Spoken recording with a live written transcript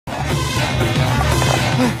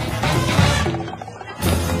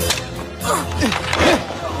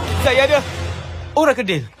saya ada orang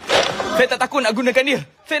kedil. Saya tak takut nak gunakan dia.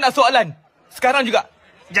 Saya nak soalan. Sekarang juga.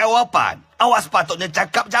 Jawapan? Awak sepatutnya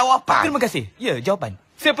cakap jawapan. Terima kasih. Ya, jawapan.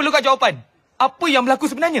 Saya perlukan jawapan. Apa yang berlaku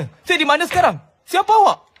sebenarnya? Saya di mana sekarang? Siapa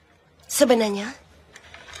awak? Sebenarnya,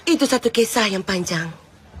 itu satu kisah yang panjang.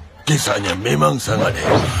 Kisahnya memang sangat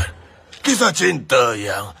hebat. Kisah cinta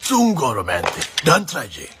yang sungguh romantik dan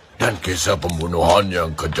tragik. Dan kisah pembunuhan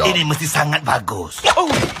yang kejam. Ini mesti sangat bagus. Oh.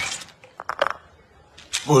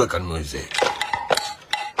 Mulakan muzik.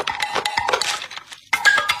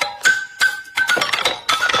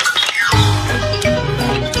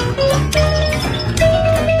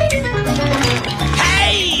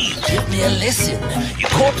 Listen,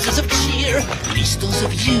 you corpses of cheer, at least those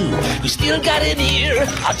of you who still got an ear.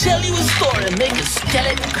 I'll tell you a story, make a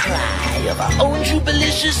skeleton cry of our own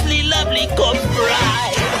jubiliciously lovely corpse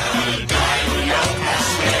bride.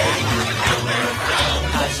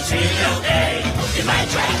 You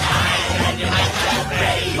might try high and you might try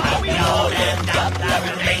brave, but we all end up like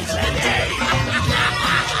remains of the day.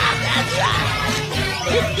 That's right.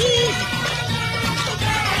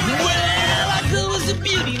 Well, our girl was a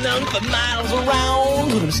beauty known for miles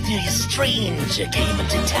around. When a mysterious stranger came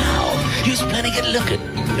into town, he was plenty good looking,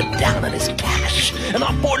 but down on his cash. And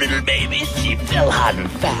our poor little baby, she fell hard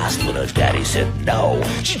and fast when her daddy said no.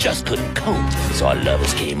 She just couldn't cope, so our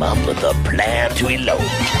lovers came up with a plan to elope.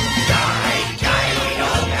 Die, die, we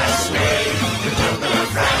all pass away. Remember,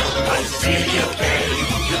 frown, but still you okay.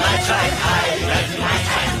 You might try and hide, but you might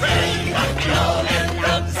try and pray, but we all end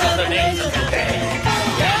up some days of the day.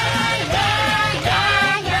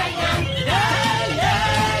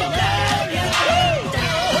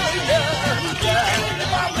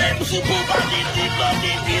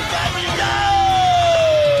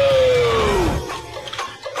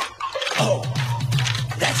 Oh,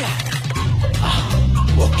 that's it.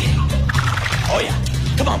 Oh, okay. Oh, yeah.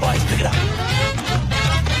 Come on, boys, pick it up.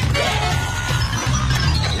 Yeah.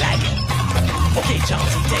 Like it. Okay,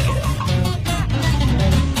 Chauncey, take it.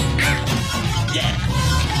 Yeah.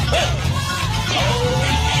 Oh,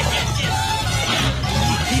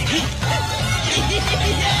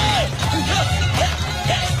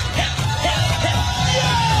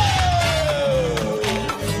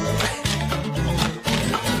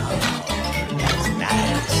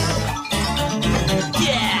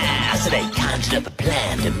 so they conjured up a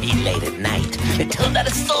plan to meet late at night. It turned out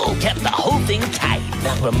his soul kept the whole thing tight.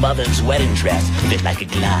 Now her mother's wedding dress fit like a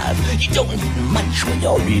glove. You don't need much when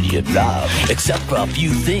you're really in love, except for a few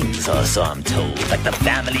things, or so I'm told, like the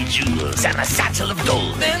family jewels and a satchel of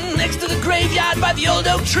gold. Then next to the graveyard by the old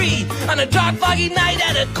oak tree, on a dark foggy night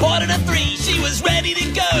at 2:45, she was ready to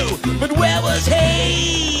go, but where was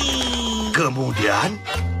he? Kemudian,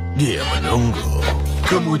 dia menunggu.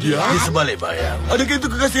 Kemudian di sebalik bayang adakah itu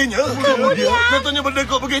kekasihnya? Kemudian katanya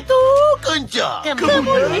berdekap begitu kencang.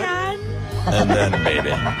 Kemudian. And then,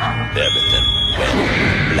 baby, everything went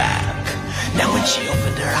black. Now when she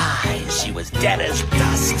opened her eyes, she was dead as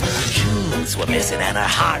dust. Her shoes were missing and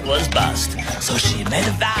her heart was bust. So she made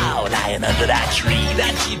a vow lying under that tree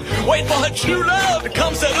that she'd wait for her true love to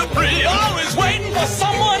come set her free. Always waiting for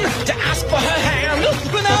someone to ask for her hand.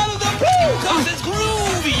 But out of the blue comes this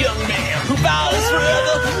groovy young man who vows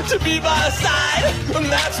forever to be by her side. And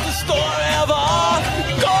that's the story